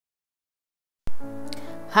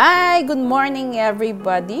Hi, good morning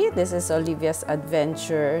everybody. This is Olivia's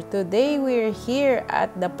Adventure. Today we're here at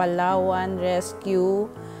the Palawan Rescue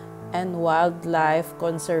and Wildlife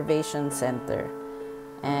Conservation Center.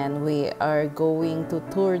 And we are going to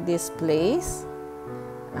tour this place.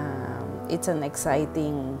 It's an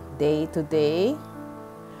exciting day today.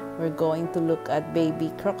 We're going to look at baby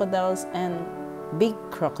crocodiles and big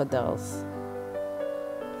crocodiles.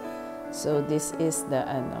 So this is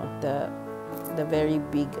the very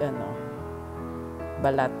big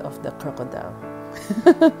balat of the crocodile.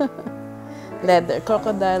 Leather,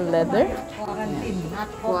 crocodile leather. Quarantine, not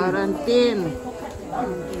quarantine.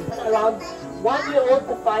 Around 1 year old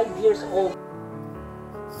to 5 years old.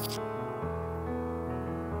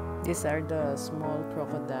 These are the small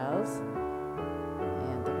crocodiles.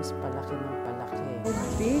 Ayan, tapos palaki ng palaki.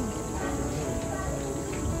 Big.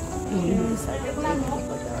 These are the big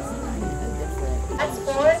crocodiles. That's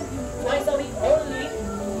for twice a week only.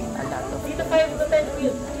 A lot of 3 to 5 to 10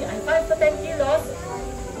 kilos. 5 to 10 kilos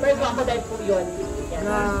per crocodile po yun.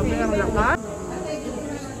 Grabe ang lakas.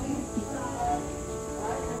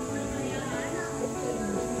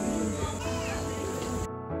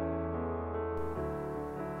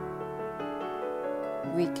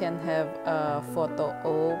 we can have a photo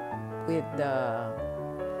op with the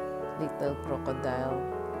little crocodile.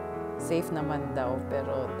 Safe naman daw,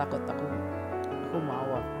 pero takot ako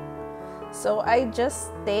humawak. So, I just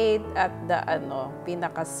stayed at the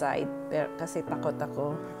pinaka-side kasi takot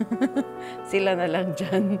ako. Sila na lang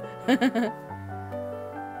dyan.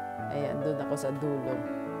 Ayan, doon ako sa dulo.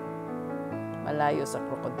 Malayo sa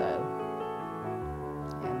crocodile.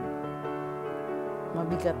 Ayan.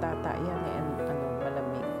 Mabigat ata yan eh.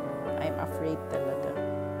 Malamig. I'm afraid talaga.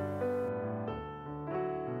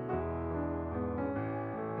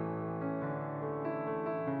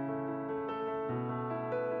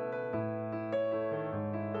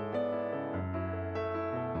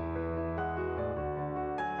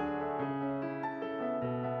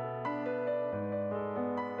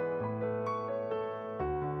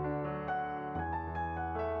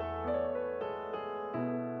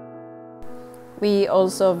 We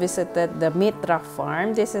also visited the Mitra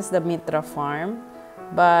farm. This is the Mitra farm,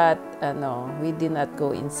 but we did not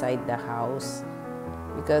go inside the house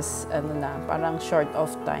because parang short of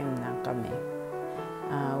time na kami.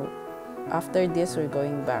 After this, we're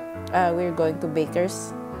going back. We're going to Baker's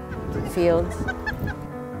Hill,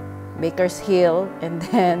 and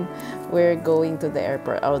then we're going to the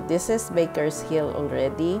airport. Oh, this is Baker's Hill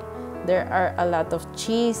already. There are a lot of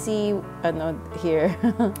cheesy here.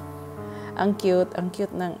 Ang cute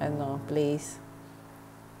ng place.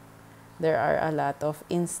 There are a lot of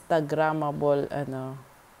Instagrammable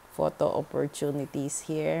photo opportunities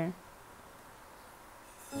here.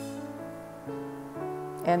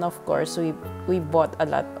 And of course, we bought a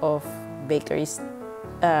lot of bakeries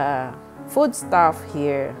food stuff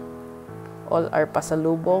here. All our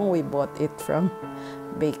pasalubong, we bought it from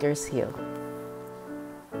Baker's Hill.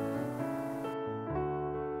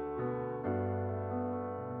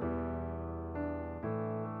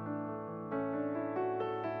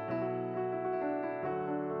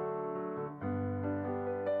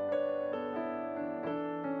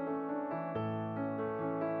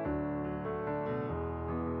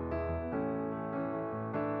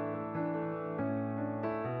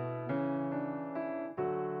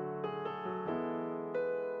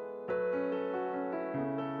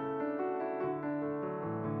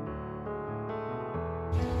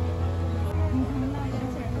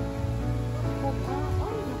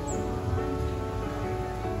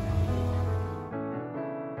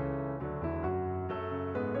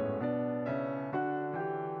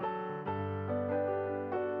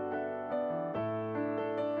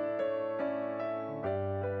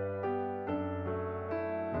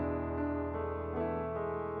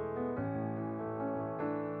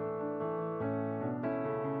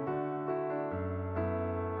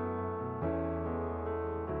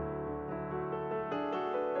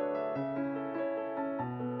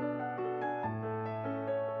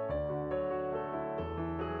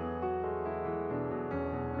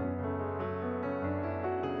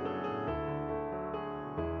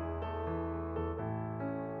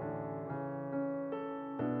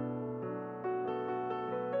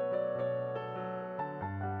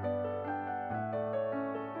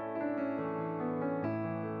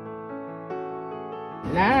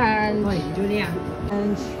 Lunch. Hoy, Julia.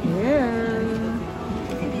 Lunch here.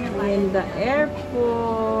 In the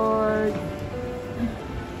airport.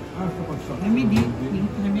 Kami di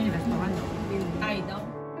kami restaurant. Ay daw.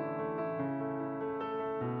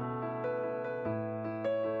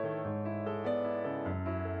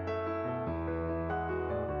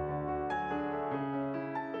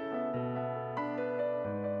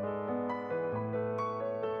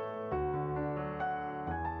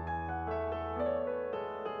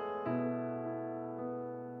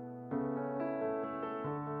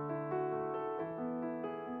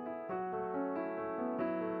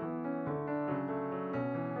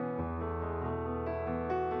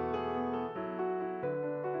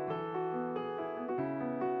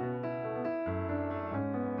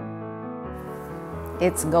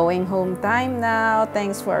 It's going home time now.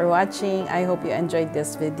 Thanks for watching. I hope you enjoyed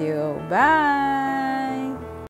this video. Bye!